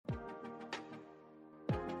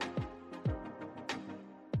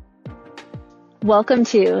Welcome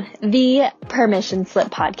to the Permission Slip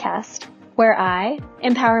podcast, where I,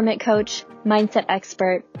 empowerment coach, mindset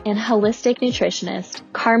expert, and holistic nutritionist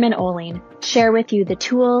Carmen share with you the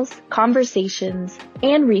tools, conversations,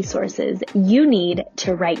 and resources you need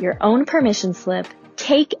to write your own permission slip,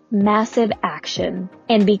 take massive action,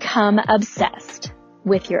 and become obsessed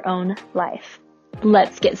with your own life.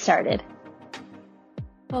 Let's get started.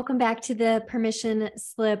 Welcome back to the Permission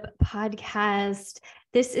Slip podcast.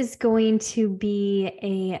 This is going to be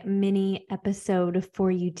a mini episode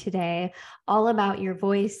for you today, all about your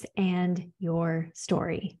voice and your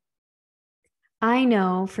story. I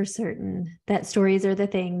know for certain that stories are the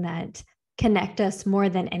thing that connect us more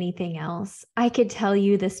than anything else. I could tell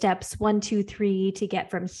you the steps 1, 2, 3 to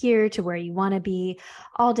get from here to where you want to be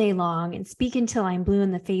all day long and speak until I'm blue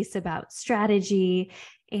in the face about strategy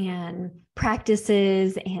and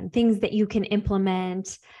practices and things that you can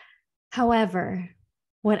implement. However,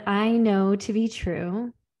 what I know to be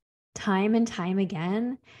true time and time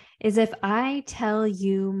again is if I tell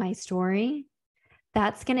you my story,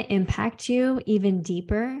 that's going to impact you even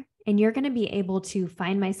deeper. And you're going to be able to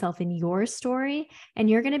find myself in your story, and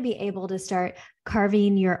you're going to be able to start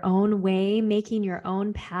carving your own way, making your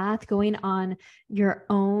own path, going on your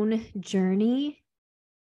own journey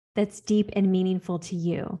that's deep and meaningful to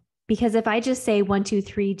you. Because if I just say 1, 2,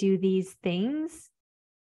 3, do these things,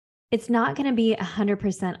 it's not going to be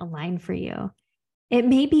 100% aligned for you. It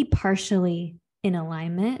may be partially in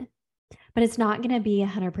alignment, but it's not going to be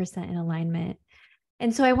 100% in alignment.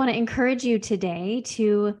 And so I want to encourage you today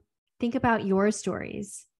to think about your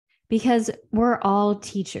stories, because we're all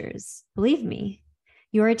teachers. Believe me,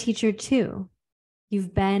 you're a teacher too.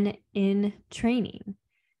 You've been in training,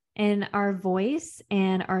 and our voice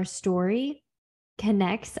and our story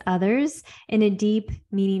connects others in a deep,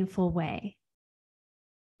 meaningful way.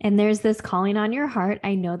 And there's this calling on your heart.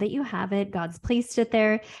 I know that you have it. God's placed it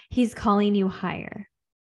there. He's calling you higher.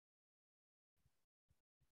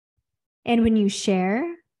 And when you share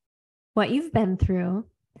what you've been through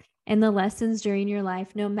and the lessons during your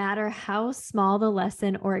life, no matter how small the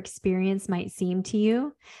lesson or experience might seem to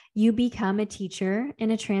you, you become a teacher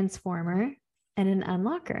and a transformer and an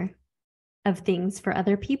unlocker of things for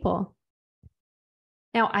other people.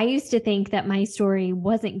 Now, I used to think that my story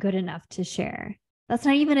wasn't good enough to share. That's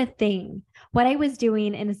not even a thing. What I was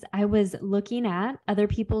doing is I was looking at other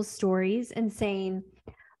people's stories and saying,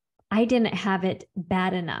 I didn't have it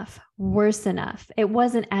bad enough, worse enough. It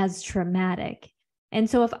wasn't as traumatic. And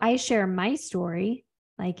so if I share my story,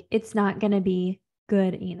 it's not going to be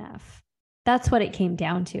good enough. That's what it came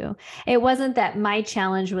down to. It wasn't that my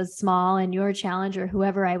challenge was small and your challenge or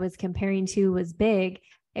whoever I was comparing to was big.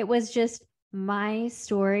 It was just my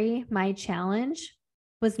story, my challenge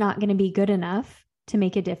was not going to be good enough to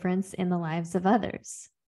make a difference in the lives of others.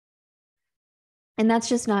 And that's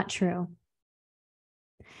just not true.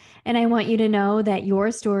 And I want you to know that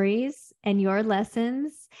your stories and your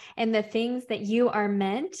lessons and the things that you are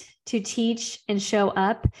meant to teach and show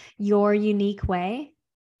up your unique way,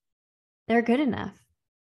 they're good enough,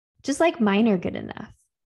 just like mine are good enough.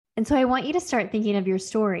 And so I want you to start thinking of your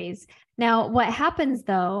stories. Now, what happens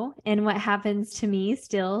though, and what happens to me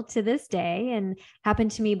still to this day and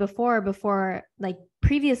happened to me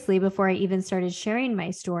previously, before I even started sharing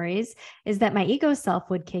my stories, is that my ego self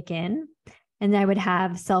would kick in and I would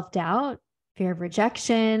have self-doubt, fear of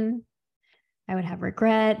rejection. I would have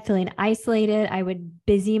regret, feeling isolated. I would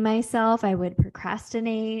busy myself. I would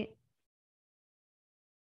procrastinate.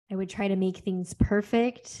 I would try to make things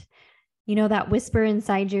perfect. You know, that whisper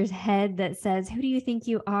inside your head that says, who do you think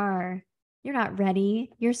you are? You're not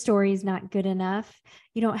ready. Your story's not good enough.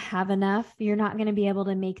 You don't have enough. You're not going to be able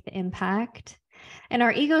to make the impact. And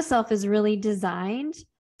our ego self is really designed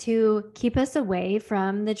to keep us away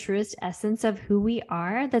from the truest essence of who we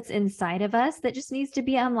are that's inside of us that just needs to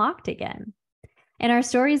be unlocked again. And our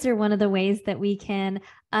stories are one of the ways that we can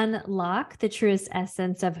unlock the truest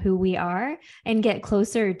essence of who we are and get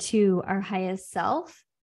closer to our highest self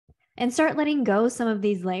and start letting go some of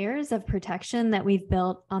these layers of protection that we've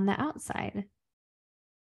built on the outside.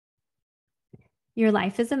 Your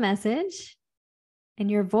life is a message, and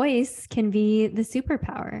your voice can be the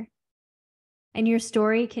superpower. And your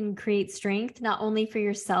story can create strength, not only for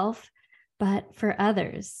yourself, but for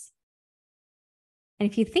others. And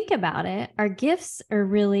if you think about it, our gifts are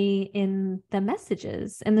really in the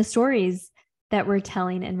messages and the stories that we're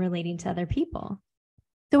telling and relating to other people.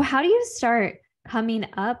 So how do you start coming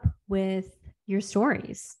up with your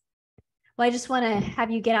stories? Well, I just want to have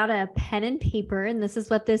you get out a pen and paper, and this is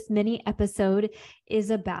what this mini episode is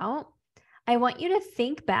about. I want you to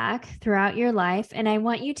think back throughout your life, and I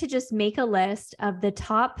want you to just make a list of the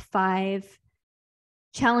top 5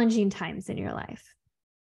 challenging times in your life.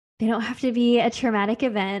 They don't have to be a traumatic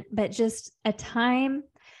event, but just a time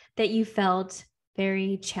that you felt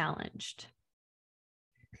very challenged.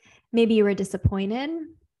 Maybe you were disappointed.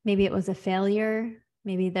 Maybe it was a failure.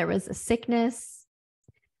 Maybe there was a sickness,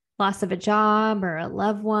 loss of a job or a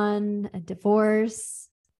loved one, a divorce.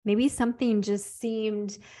 Maybe something just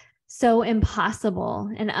seemed so impossible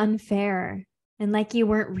and unfair and like you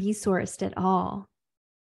weren't resourced at all.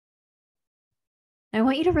 I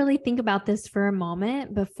want you to really think about this for a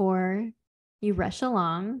moment before you rush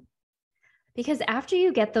along, because after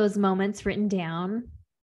you get those moments written down,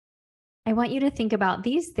 I want you to think about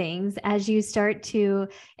these things as you start to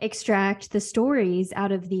extract the stories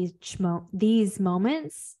out of these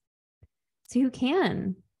moments so you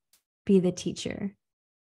can be the teacher.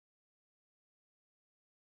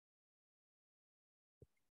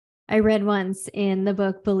 I read once in the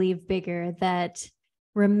book Believe Bigger that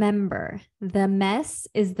remember, the mess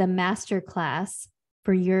is the masterclass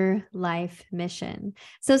for your life mission.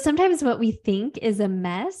 So sometimes what we think is a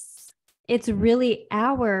mess, it's really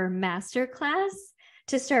our masterclass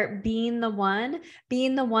to start being the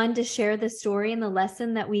one to share the story and the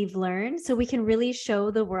lesson that we've learned so we can really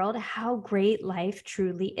show the world how great life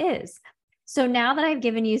truly is. So now that I've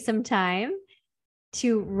given you some time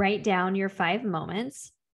to write down your 5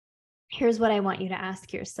 moments, here's what I want you to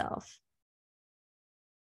ask yourself.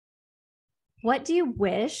 What do you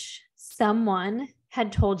wish someone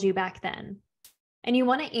had told you back then? And you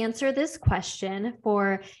want to answer this question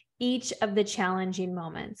for each of the challenging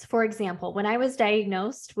moments. For example, when I was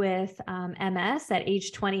diagnosed with MS at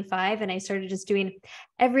age 25, and I started just doing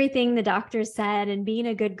everything the doctor said and being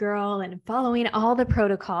a good girl and following all the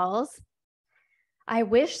protocols, I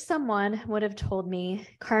wish someone would have told me,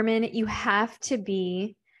 Carmen, you have to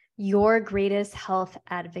be your greatest health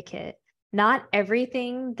advocate. Not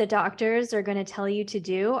everything the doctors are going to tell you to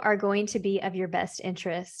do are going to be of your best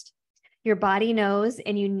interest. Your body knows,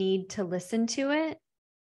 and you need to listen to it,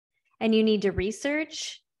 and you need to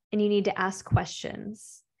research, and you need to ask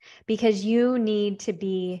questions because you need to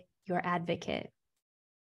be your advocate.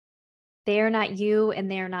 They are not you, and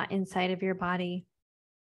they are not inside of your body.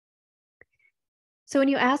 So when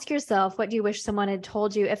you ask yourself, what do you wish someone had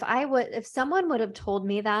told you? If someone would have told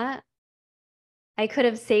me that, I could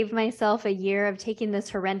have saved myself a year of taking this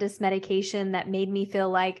horrendous medication that made me feel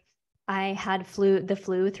like I had the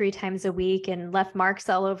flu 3 times a week and left marks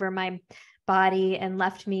all over my body and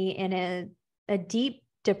left me in a deep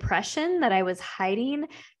depression that I was hiding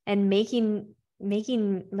and making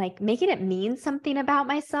it mean something about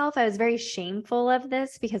myself. I was very shameful of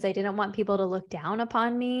this because I didn't want people to look down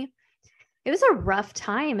upon me. It was a rough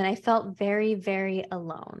time and I felt very, very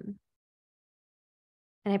alone.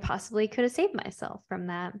 And I possibly could have saved myself from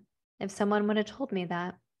that if someone would have told me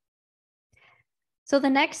that. So the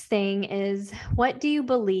next thing is, what do you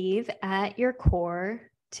believe at your core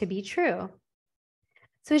to be true?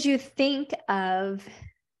 So as you think of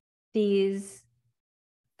these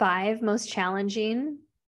 5 most challenging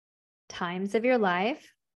times of your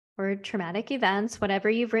life or traumatic events, whatever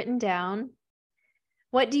you've written down,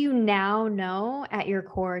 what do you now know at your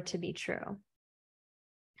core to be true?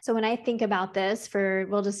 So when I think about this,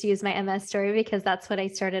 we'll just use my MS story because that's what I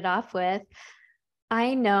started off with.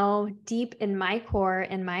 I know deep in my core,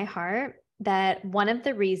 in my heart, that one of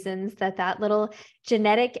the reasons that little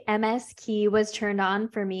genetic MS key was turned on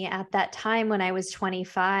for me at that time when I was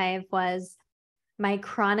 25 was my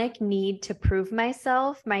chronic need to prove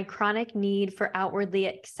myself, my chronic need for outwardly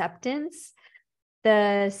acceptance,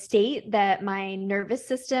 the state that my nervous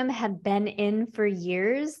system had been in for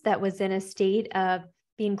years, that was in a state of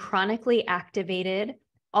being chronically activated,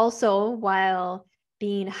 also while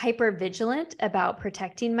being hyper vigilant about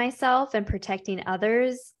protecting myself and protecting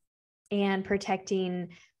others and protecting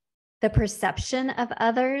the perception of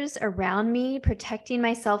others around me, protecting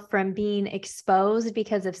myself from being exposed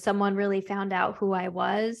because if someone really found out who I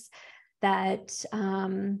was, that,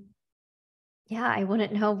 I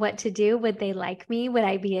wouldn't know what to do. Would they like me? Would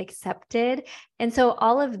I be accepted? And so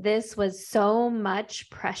all of this was so much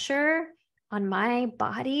pressure on my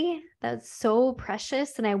body. That's so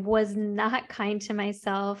precious. And I was not kind to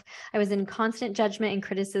myself. I was in constant judgment and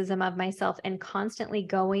criticism of myself and constantly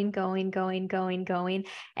going,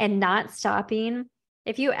 and not stopping.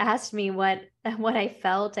 If you asked me what I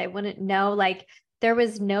felt, I wouldn't know. Like there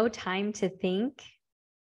was no time to think.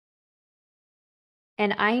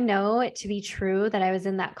 And I know it to be true that I was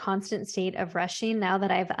in that constant state of rushing. Now that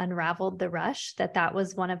I've unraveled the rush, that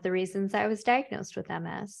was one of the reasons I was diagnosed with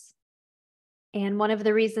MS. And one of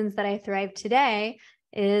the reasons that I thrive today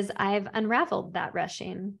is I've unraveled that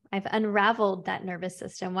rushing. I've unraveled that nervous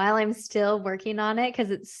system while I'm still working on it,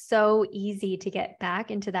 because it's so easy to get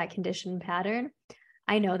back into that conditioned pattern.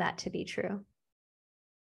 I know that to be true.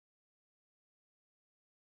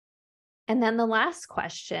 And then the last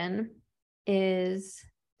question is,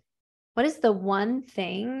 what is the one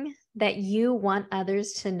thing that you want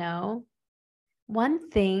others to know? One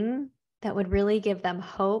thing that would really give them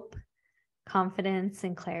hope, confidence,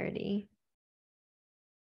 and clarity.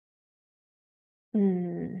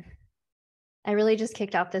 I really just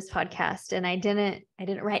kicked off this podcast, and I didn't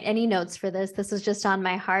write any notes for this. This was just on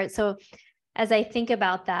my heart. So as I think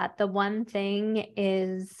about that, the one thing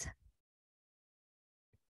is,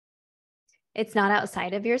 it's not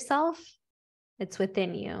outside of yourself, it's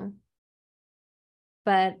within you.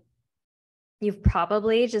 But you've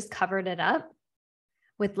probably just covered it up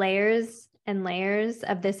with layers and layers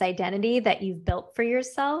of this identity that you've built for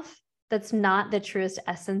yourself. That's not the truest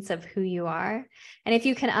essence of who you are. And if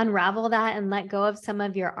you can unravel that and let go of some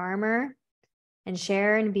of your armor and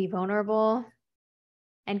share and be vulnerable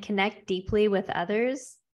and connect deeply with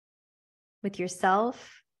others, with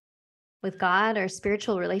yourself, with God, or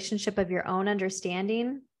spiritual relationship of your own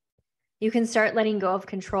understanding, you can start letting go of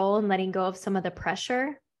control and letting go of some of the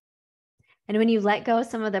pressure. And when you let go of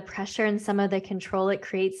some of the pressure and some of the control, it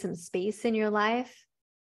creates some space in your life.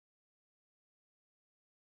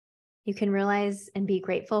 You can realize and be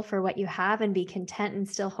grateful for what you have and be content and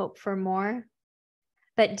still hope for more.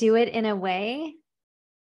 But do it in a way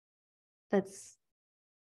that's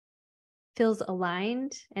feels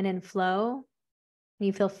aligned and in flow. And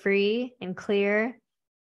you feel free and clear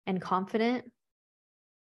and confident.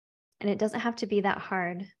 And it doesn't have to be that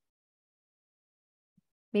hard.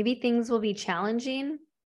 Maybe things will be challenging,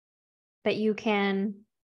 but you can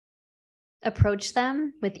approach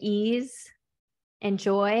them with ease and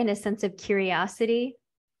joy and a sense of curiosity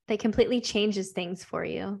that completely changes things for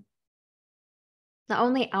you. Not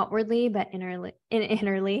only outwardly, but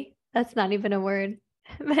innerly. That's not even a word,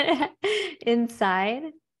 but inside,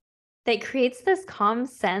 that creates this calm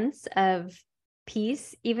sense of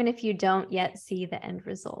peace, even if you don't yet see the end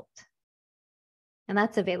result. And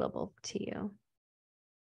that's available to you.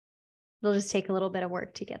 It'll just take a little bit of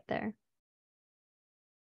work to get there.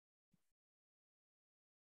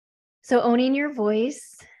 So owning your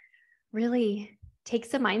voice really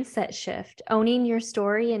takes a mindset shift, owning your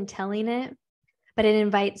story and telling it, but it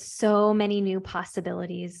invites so many new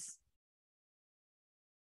possibilities.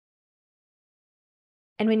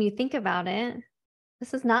 And when you think about it,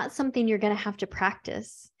 this is not something you're going to have to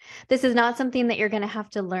practice. This is not something that you're going to have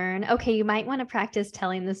to learn. Okay, you might want to practice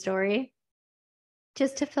telling the story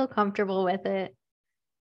just to feel comfortable with it.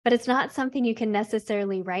 But it's not something you can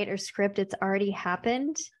necessarily write or script. It's already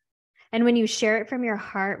happened. And when you share it from your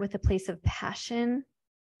heart with a place of passion,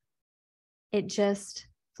 it just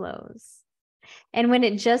flows. And when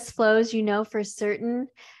it just flows, you know for certain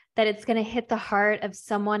that it's going to hit the heart of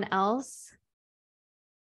someone else.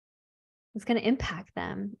 It's going to impact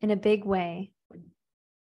them in a big way.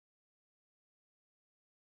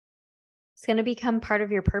 It's going to become part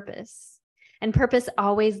of your purpose. And purpose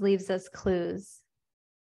always leaves us clues.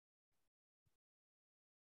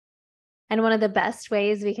 And one of the best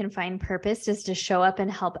ways we can find purpose is to show up and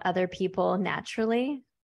help other people naturally.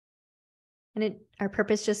 And our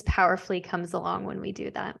purpose just powerfully comes along when we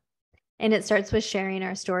do that. And it starts with sharing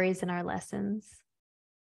our stories and our lessons.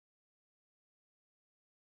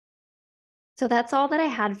 So that's all that I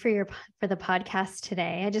had for the podcast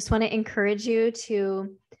today. I just want to encourage you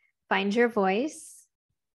to find your voice,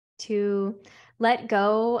 to let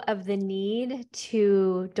go of the need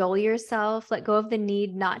to dull yourself, let go of the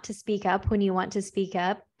need not to speak up when you want to speak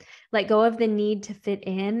up, let go of the need to fit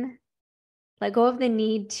in, let go of the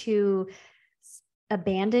need to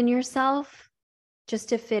abandon yourself just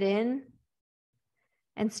to fit in,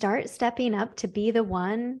 and start stepping up to be the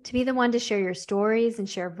one to share your stories and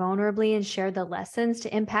share vulnerably and share the lessons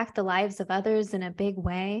to impact the lives of others in a big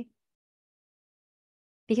way.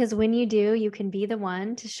 Because when you do, you can be the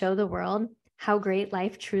one to show the world how great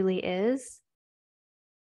life truly is.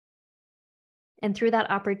 And through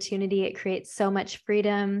that opportunity, it creates so much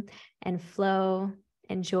freedom and flow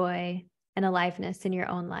and joy and aliveness in your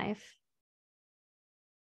own life.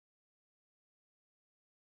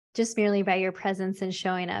 Just merely by your presence and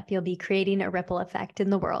showing up, you'll be creating a ripple effect in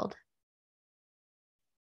the world.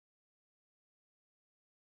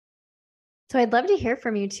 So I'd love to hear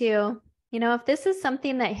from you too. You know, if this is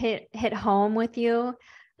something that hit home with you,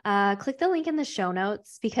 click the link in the show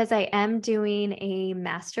notes, because I am doing a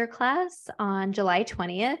masterclass on July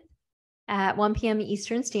 20th at 1 p.m.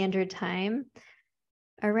 Eastern Standard Time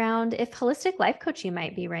around if holistic life coaching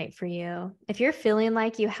might be right for you. If you're feeling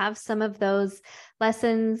like you have some of those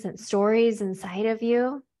lessons and stories inside of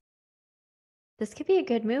you, this could be a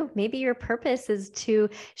good move. Maybe your purpose is to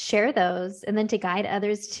share those and then to guide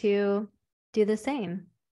others to do the same.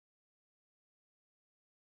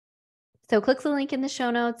 So click the link in the show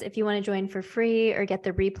notes if you want to join for free or get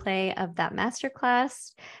the replay of that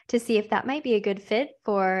masterclass to see if that might be a good fit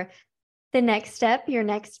for the next step, your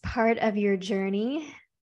next part of your journey.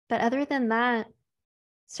 But other than that,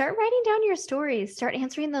 start writing down your stories, start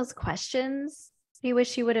answering those questions you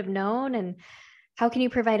wish you would have known, and how can you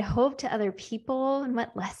provide hope to other people, and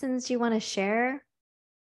what lessons do you want to share?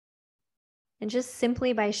 And just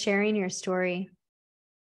simply by sharing your story,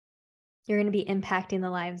 you're going to be impacting the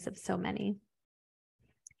lives of so many.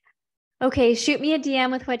 Okay, shoot me a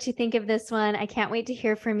DM with what you think of this one. I can't wait to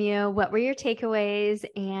hear from you. What were your takeaways?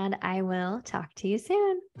 And I will talk to you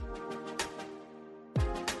soon.